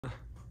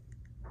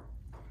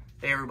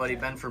Hey everybody,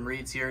 Ben from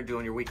Reed's here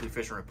doing your weekly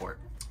fishing report.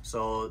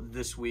 So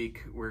this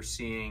week we're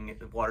seeing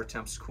water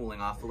temps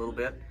cooling off a little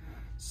bit.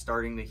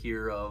 Starting to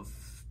hear of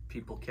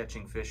people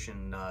catching fish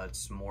in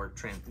some more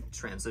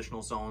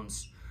transitional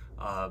zones.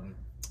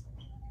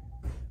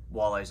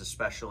 Walleyes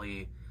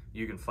especially.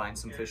 You can find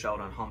some fish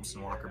out on humps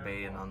in Walker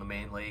Bay and on the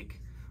main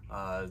lake.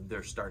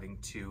 They're starting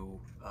to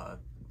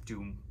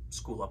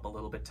school up a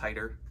little bit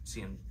tighter,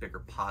 seeing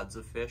bigger pods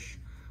of fish.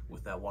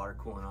 With that water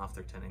cooling off,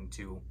 they're tending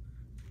to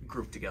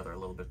group together a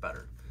little bit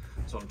better.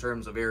 So in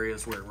terms of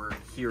areas where we're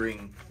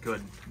hearing good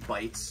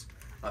bites,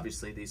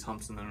 obviously these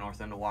humps in the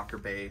north end of Walker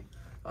Bay,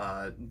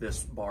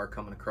 this bar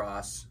coming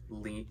across,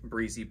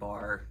 breezy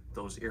bar,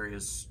 those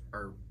areas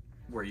are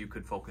where you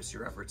could focus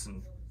your efforts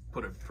and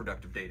put a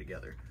productive day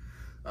together.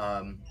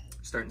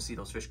 Starting to see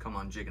those fish come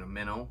on jigging a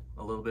minnow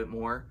a little bit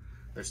more.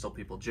 There's still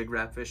people jig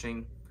wrap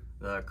fishing.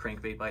 The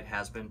crankbait bite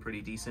has been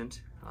pretty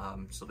decent.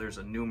 So there's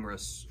a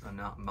numerous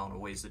amount of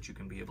ways that you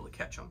can be able to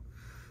catch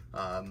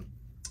them.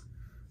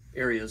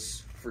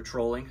 Areas for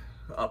trolling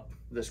up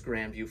this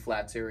Grandview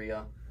Flats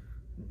area,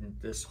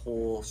 this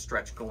whole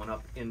stretch going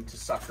up into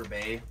Sucker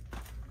Bay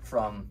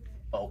from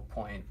Oak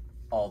Point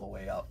all the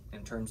way up.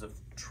 In terms of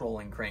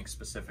trolling cranks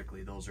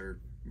specifically, those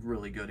are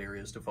really good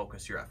areas to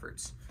focus your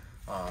efforts.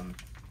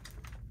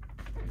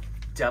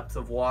 Depth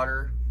of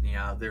water,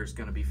 yeah, there's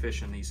going to be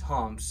fish in these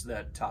humps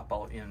that top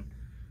out in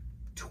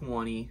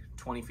 20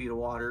 feet of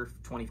water,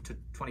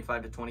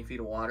 25 to 20 feet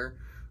of water.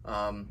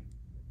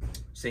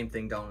 Same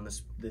thing down in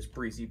this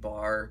breezy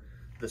bar,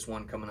 this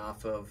one coming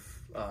off of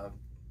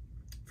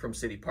from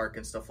City Park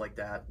and stuff like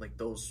that. Like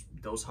those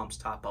humps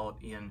top out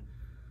in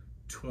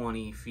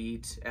 20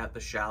 feet at the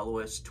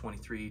shallowest,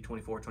 23,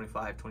 24,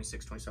 25,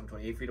 26, 27,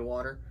 28 feet of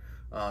water.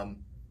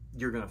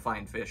 You're gonna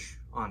find fish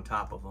on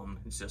top of them.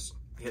 It's just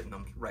hitting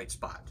them right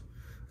spot.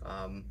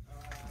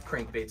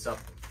 Crankbaits up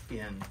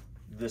in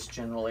this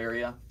general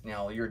area.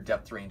 Now your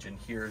depth range in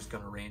here is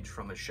going to range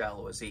from as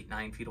shallow as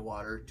 8-9 feet of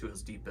water to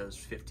as deep as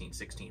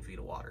 15-16 feet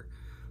of water.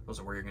 Those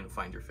are where you're going to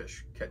find your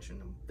fish, catching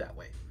them that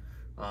way.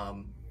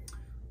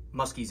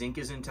 Muskie's Inc.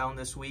 is in town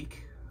this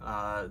week.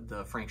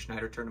 The Frank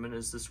Schneider tournament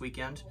is this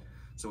weekend,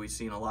 so we've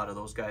seen a lot of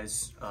those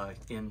guys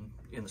in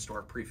the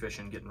store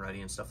pre-fishing, getting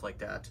ready and stuff like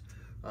that.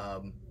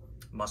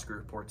 Muskie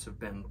reports have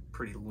been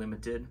pretty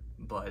limited,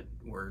 but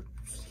we're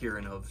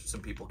hearing of some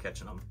people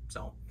catching them.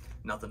 So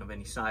nothing of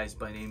any size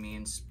by any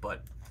means,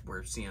 but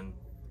we're seeing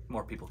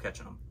more people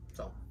catching them.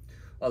 So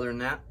other than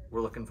that,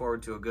 we're looking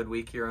forward to a good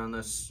week here on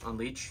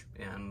Leech,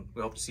 and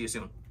we hope to see you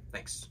soon.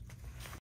 Thanks.